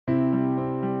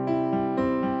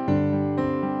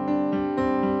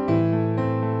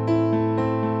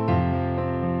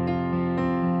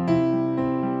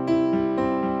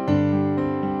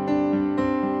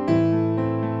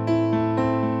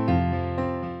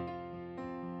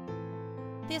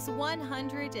This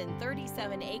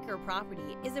 137-acre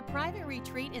property is a private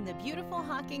retreat in the beautiful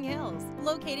Hocking Hills,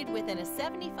 located within a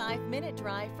 75-minute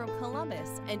drive from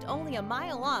Columbus and only a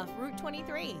mile off Route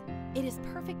 23. It is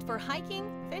perfect for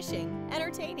hiking, fishing,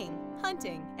 entertaining,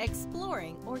 hunting,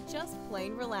 exploring, or just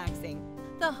plain relaxing.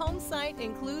 The home site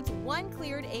includes 1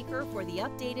 cleared acre for the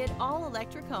updated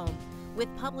all-electric home,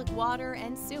 with public water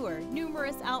and sewer,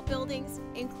 numerous outbuildings,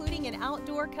 including an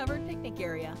outdoor covered picnic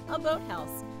area, a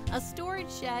boathouse, a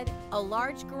storage shed, a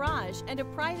large garage, and a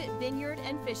private vineyard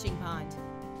and fishing pond.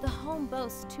 The home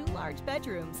boasts 2 large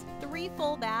bedrooms, 3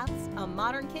 full baths, a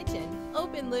modern kitchen,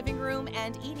 open living room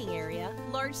and eating area,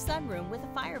 large sunroom with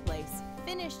a fireplace,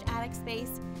 finished attic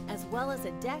space, as well as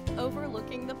a deck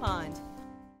overlooking the pond.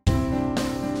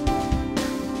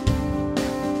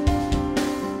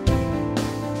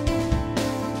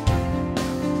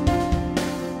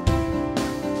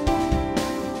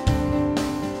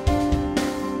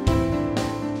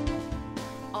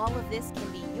 All of this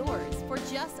can be yours for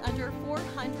just under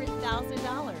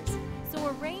 $400,000.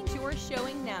 So arrange your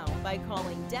showing now by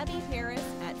calling Debbie Paris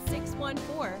at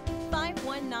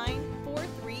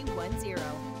 614-519-4310.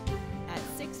 At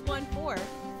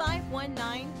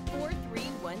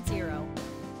 614-519-4310.